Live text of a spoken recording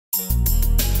So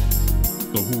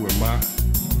who am I?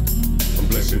 I'm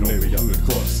blessing over y'all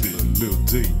across it. Lil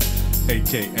D,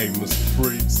 aka Mr.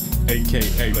 Freeze,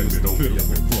 aka Mr. Philip,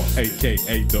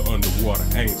 aka the underwater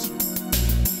angel.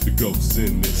 The ghosts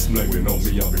in this, blaming on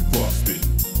me, I've been frostbitten.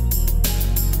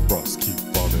 Frost keep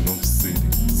falling on the city,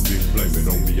 blaming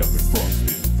on me, I've been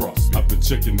frostbitten. I've been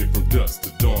checking it from dusk to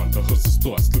dawn. The hustle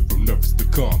starts, slip from nervous to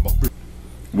calm.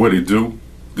 What it do?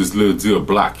 This Lil D of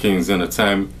Block Kings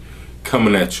Entertainment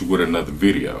coming at you with another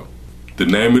video. The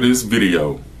name of this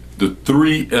video, the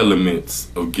 3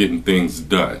 elements of getting things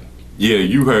done. Yeah,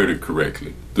 you heard it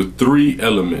correctly. The 3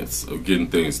 elements of getting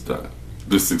things done.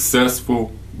 The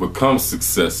successful become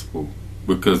successful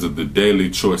because of the daily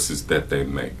choices that they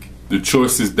make. The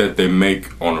choices that they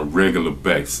make on a regular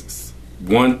basis.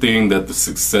 One thing that the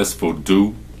successful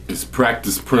do is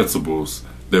practice principles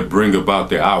that bring about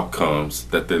the outcomes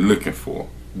that they're looking for.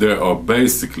 There are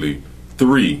basically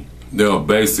 3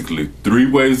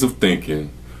 ways of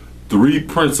thinking, 3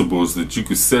 principles that you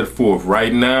can set forth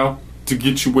right now to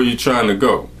get you where you're trying to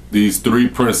go. These 3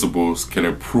 principles can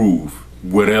improve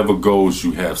whatever goals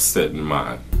you have set in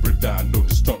mind. I know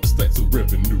the strongest stacks of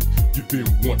revenue. You've been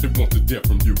wanted, want the death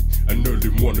from you. An early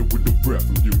morning with no breath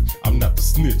from you. I'm not the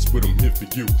snitch, but I'm here for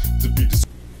you to be the.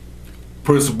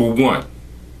 Principle 1.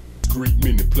 Great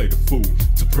meaning play the fool.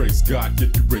 To praise God,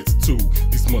 get you raise a tool.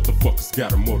 These motherfuckers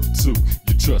got a motive too.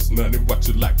 You trust none and watch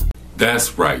your life.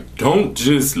 That's right. Don't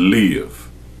just live.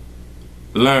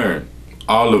 Learn.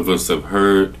 All of us have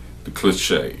heard the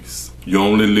cliches. You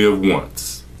only live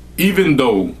once. Even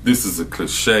though this is a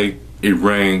cliche, it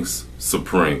reigns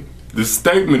supreme. The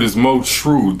statement is more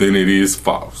true than it is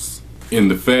false. In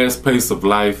the fast pace of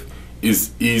life,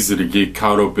 it's easy to get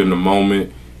caught up in the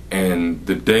moment, and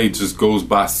the day just goes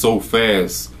by so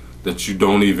fast that you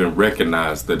don't even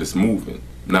recognize that it's moving.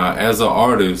 Now, as an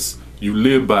artist, you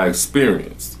live by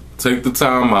experience. Take the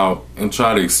time out and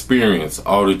try to experience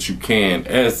all that you can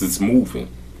as it's moving.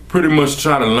 Pretty much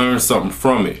try to learn something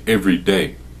from it every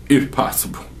day, if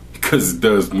possible, because it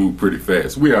does move pretty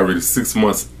fast. We're already 6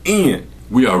 months in.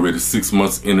 We're already 6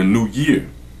 months in a new year.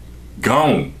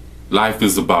 Gone. Life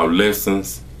is about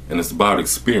lessons and it's about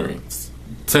experience.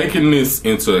 Taking this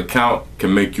into account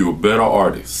can make you a better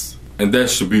artist, and that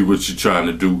should be what you're trying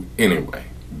to do anyway.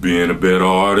 Being a better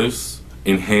artist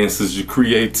enhances your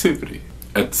creativity.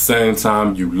 At the same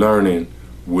time, you're learning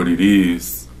what it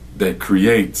is that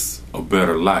creates a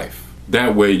better life.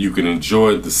 That way you can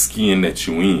enjoy the skin that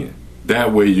you're in.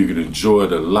 That way you can enjoy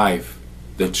the life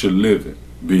that you're living,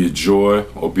 be it joy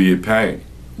or be it pain.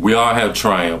 We all have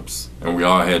triumphs and we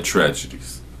all have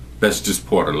tragedies. That's just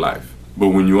part of life. But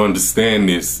when you understand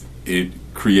this, it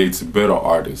creates a better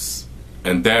artist.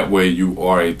 And that way you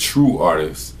are a true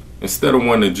artist instead of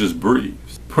one that just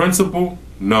breathes. Principle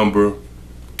number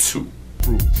 2.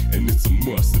 And it's a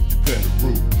must if you plan to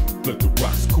rule. Let the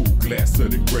rocks cool, glass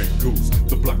of the great goose.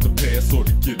 To block the pass or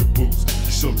to get a boost.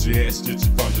 You showed your ass, yet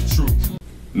you found the truth.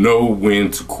 Know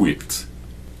when to quit.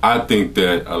 I think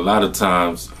that a lot of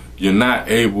times you're not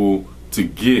able to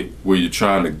get where you're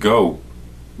trying to go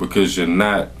because you're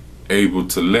not able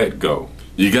to let go.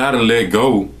 You gotta let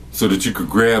go so that you could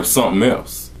grab something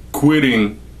else.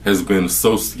 Quitting has been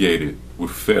associated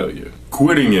with failure.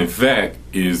 Quitting, in fact,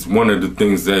 is one of the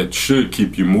things that should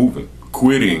keep you moving.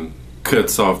 Quitting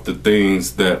cuts off the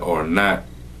things that are not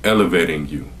elevating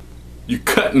you. You're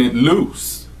cutting it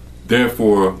loose.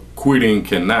 Therefore, quitting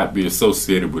cannot be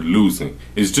associated with losing.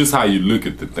 It's just how you look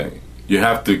at the thing. You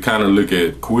have to kind of look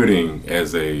at quitting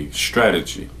as a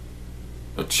strategy,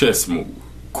 a chess move.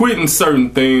 Quitting certain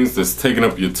things that's taking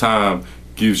up your time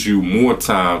gives you more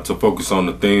time to focus on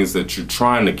the things that you're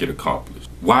trying to get accomplished.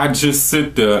 Why just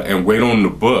sit there and wait on the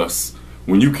bus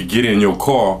when you could get in your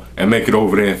car and make it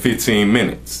over there in 15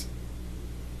 minutes?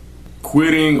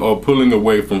 Quitting or pulling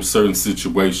away from certain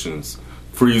situations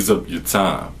frees up your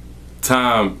time.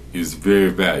 Time is very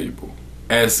valuable.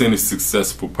 Ask any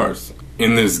successful person.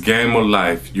 In this game of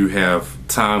life, you have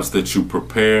times that you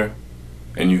prepare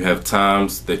and you have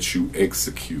times that you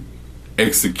execute.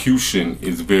 Execution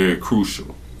is very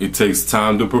crucial. It takes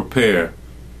time to prepare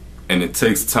and it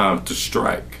takes time to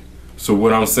strike. So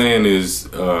what I'm saying is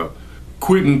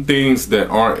quitting things that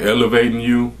aren't elevating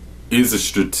you is a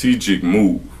strategic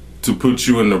move to put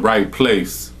you in the right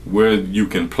place where you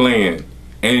can plan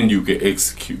and you can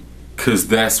execute, because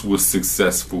that's what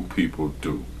successful people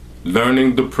do.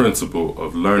 Learning the principle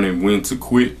of learning when to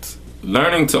quit,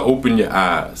 learning to open your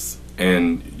eyes,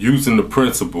 and using the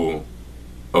principle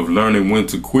of learning when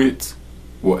to quit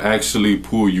will actually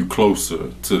pull you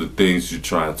closer to the things you're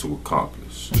trying to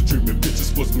accomplish. The dreaming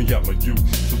bitches forced me out my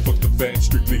youth. So fuck the fans,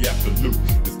 strictly after loot.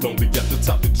 It's lonely at the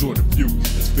top, enjoy the view.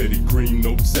 It's Betty Green,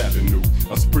 Oaks Avenue.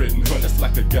 I'm spreading hundreds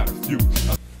like I got a few.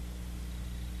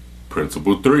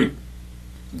 Principle 3.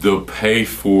 The pay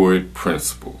for it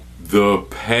principle. The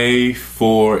pay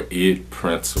for it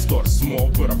principle. Started small,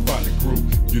 but I finally grew.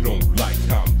 You don't like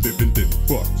how I'm living, then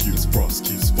fuck you. This frost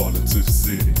keeps falling to the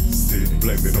city.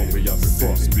 Blame it on me, I've been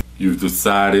frostbitten. You've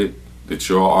decided that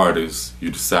you're an artist.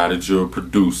 You decided you're a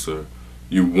producer.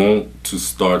 You want to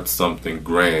start something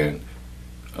grand,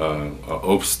 an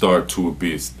upstart to a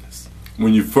business.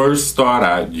 When you first start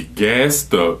out, you're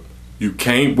gassed up. You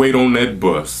can't wait on that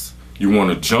bus. You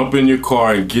want to jump in your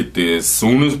car and get there as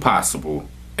soon as possible.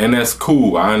 And that's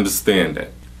cool, I understand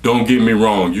that. Don't get me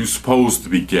wrong, you're supposed to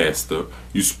be gassed up.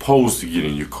 You're supposed to get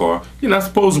in your car. You're not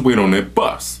supposed to wait on that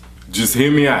bus. Just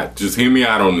hear me out. Just hear me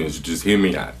out on this. Just hear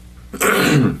me out.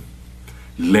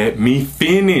 Let me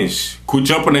finish. Quit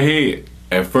jumping ahead.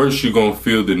 At first, you're going to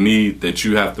feel the need that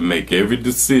you have to make every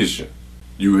decision.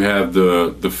 You have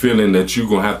the feeling that you're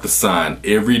going to have to sign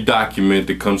every document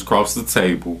that comes across the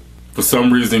table. For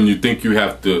some reason, you think you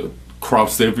have to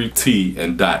cross every T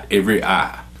and dot every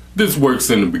I. This works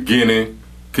in the beginning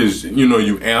because, you know,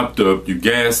 you amped up, you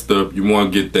gassed up, you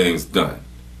want to get things done.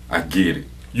 I get it.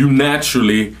 You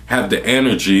naturally have the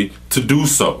energy to do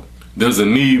so. There's a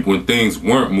need when things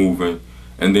weren't moving,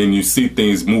 and then you see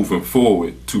things moving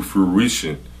forward to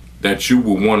fruition, that you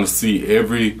will want to see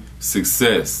every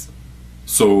success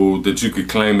so that you could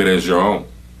claim it as your own.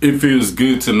 It feels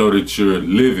good to know that you're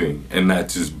living and not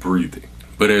just breathing.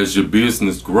 But as your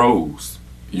business grows,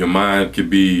 your mind could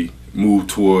be moved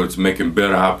towards making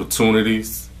better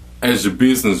opportunities. As your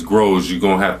business grows, you're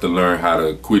going to have to learn how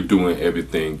to quit doing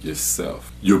everything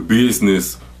yourself. Your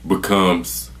business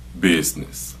becomes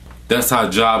business. That's how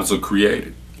jobs are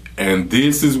created. And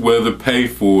this is where the pay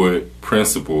for it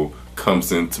principle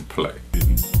comes into play.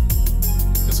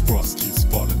 As frost keeps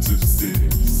falling to the city.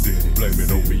 Blame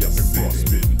it on me, I've been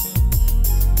frostbitten.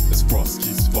 As frost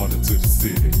keeps falling to the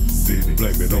city.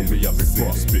 Blame it on me, I've been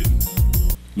frostbitten.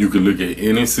 You can look at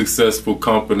any successful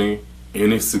company,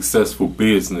 any successful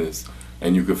business,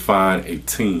 and you can find a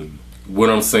team. What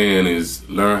I'm saying is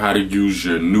learn how to use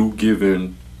your new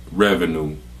given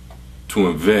revenue to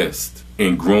invest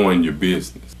in growing your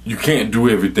business. You can't do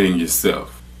everything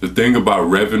yourself. The thing about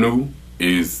revenue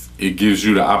is it gives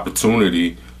you the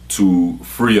opportunity to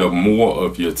free up more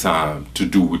of your time to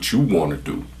do what you want to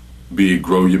do, be it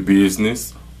grow your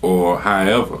business or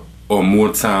however, or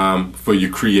more time for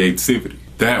your creativity.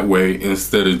 That way,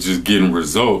 instead of just getting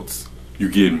results, you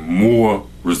get more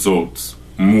results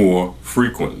more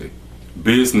frequently.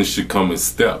 Business should come in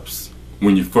steps.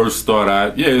 When you first start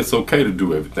out, yeah, it's okay to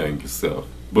do everything yourself.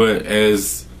 But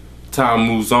as time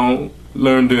moves on,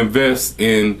 learn to invest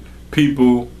in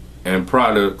people and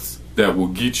products that will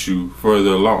get you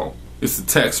further along. It's a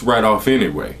tax write-off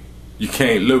anyway. You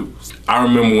can't lose. I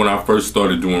remember when I first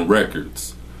started doing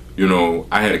records, you know,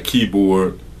 I had a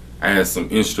keyboard, I had some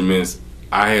instruments,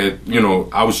 I had, you know,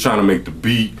 I was trying to make the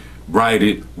beat, write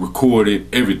it, record it,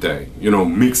 everything. You know,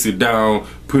 mix it down,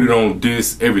 put it on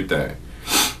disc, everything.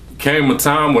 Came a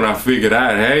time when I figured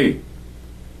out,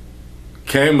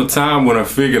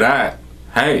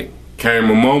 came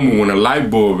a moment when a light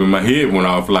bulb in my head went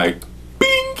off like,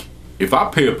 bing! If I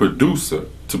pay a producer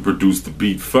to produce the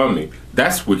beat for me,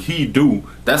 that's what he do,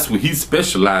 that's what he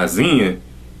specializes in.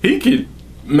 He could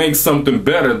make something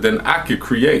better than I could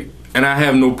create. And I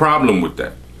have no problem with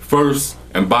that. First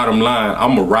and bottom line,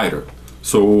 I'm a writer.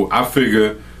 So I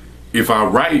figure if I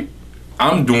write,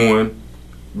 I'm doing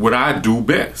what I do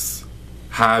best.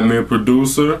 Hire me a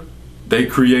producer, they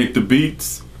create the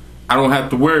beats. I don't have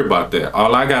to worry about that.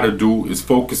 All I gotta do is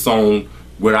focus on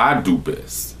what I do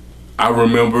best. I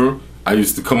remember I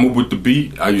used to come up with the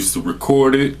beat, I used to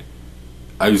record it,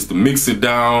 I used to mix it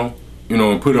down, you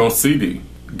know, and put it on CD.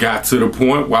 Got to the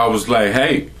point where I was like,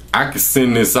 hey, I could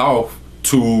send this off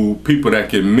to people that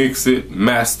can mix it,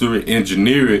 master it,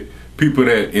 engineer it, people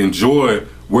that enjoy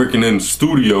working in the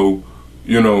studio,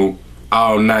 you know,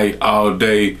 all night, all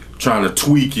day, trying to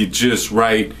tweak it just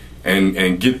right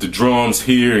and get the drums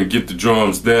here and get the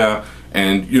drums there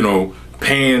and, you know,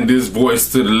 pan this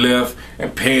voice to the left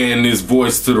and pan this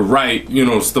voice to the right, you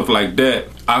know, stuff like that.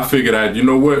 I figured out, you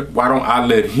know what, why don't I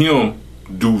let him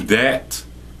do that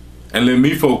and let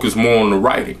me focus more on the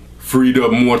writing. Freed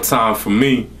up more time for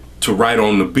me to write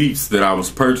on the beats that I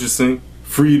was purchasing.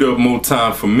 Freed up more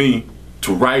time for me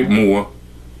to write more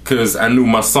because I knew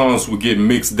my songs would get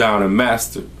mixed down and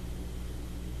mastered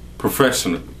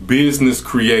professionally. Business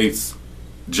creates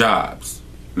jobs.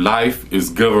 Life is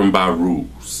governed by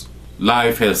rules.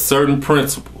 Life has certain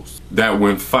principles that,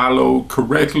 when followed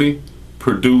correctly,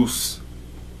 produce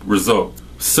results.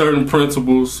 Certain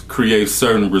principles create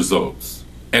certain results.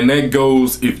 And that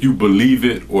goes if you believe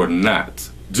it or not.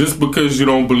 Just because you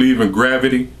don't believe in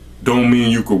gravity, don't mean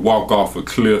you could walk off a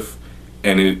cliff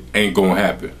and it ain't gonna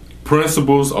happen.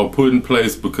 Principles are put in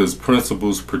place because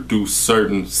principles produce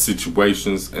certain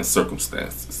situations and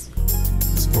circumstances.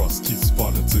 This frost keeps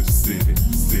falling to the city.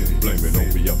 Blame it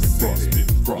on me, I've been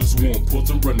frostbitten. Frost warm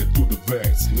portal running through the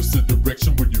veins. No set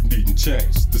direction when you need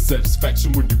change. The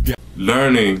satisfaction when you get.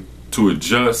 Learning to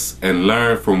adjust and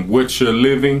learn from what you're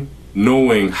living,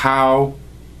 knowing how,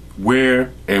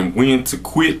 where, and when to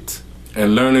quit,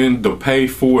 and learning the pay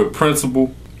forward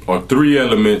principle are three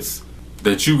elements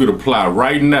that you could apply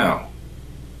right now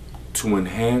to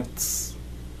enhance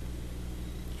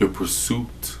your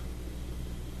pursuit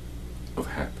of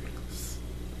happiness.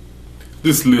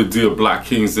 This is Lil Deal Block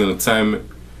Kings Entertainment.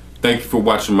 Thank you for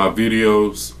watching my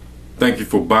videos. Thank you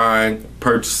for buying,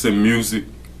 purchasing music.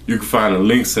 You can find the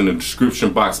links in the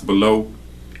description box below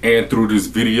and through this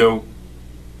video.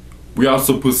 We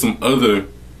also put some other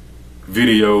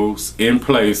videos in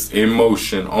place, in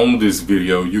motion on this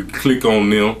video. You can click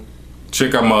on them.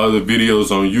 Check out my other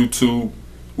videos on YouTube.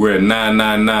 We're at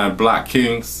 999 Block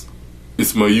Kings.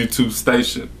 It's my YouTube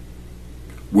station.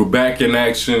 We're back in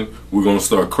action. We're gonna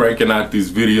start cranking out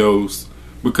these videos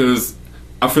because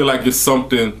I feel like it's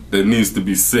something that needs to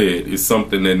be said. It's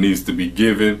something that needs to be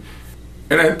given.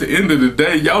 And at the end of the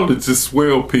day, y'all are just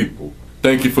swell people.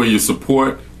 Thank you for your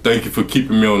support. Thank you for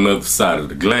keeping me on the other side of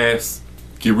the glass.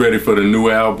 Get ready for the new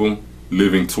album,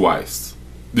 Living Twice.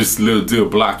 This is Lil Deal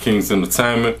Block Kings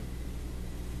Entertainment.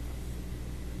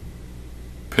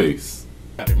 Peace.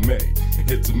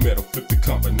 Hit the metal, flip the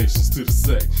combinations to the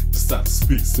sack. Decide to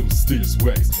speak some mysterious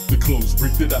ways. The clothes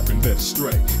breathe that I've been led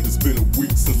astray. It's been a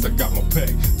week since I got my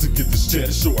pay. To get this chair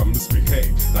to show I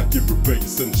misbehave. I get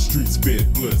rebellious in the streets,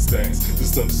 bed blood stains.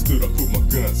 Misunderstood, I put my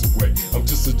guns away. I'm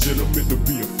just a gentleman to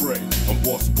be afraid. I'm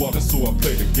boss walking, so I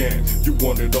play the game. You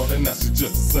want it all, and I should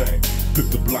just the same. Flip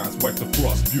the blinds, wipe the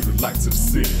frost, view the lights of the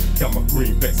city. Got my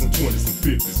greenbacks in 20s and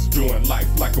 50s. Enjoying life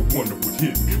like I wonder what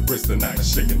hit me. Race the night,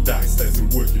 shaking dice, as in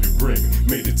working to bring me.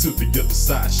 Made it to the other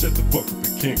side, shut the fuck up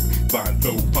and king. Find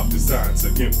low, pop designs are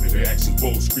empty. The action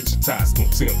bold, screeching ties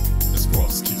don't tempt me. This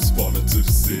frost keeps falling to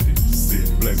the city.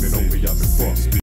 Blame it on me, I've been frostbitten.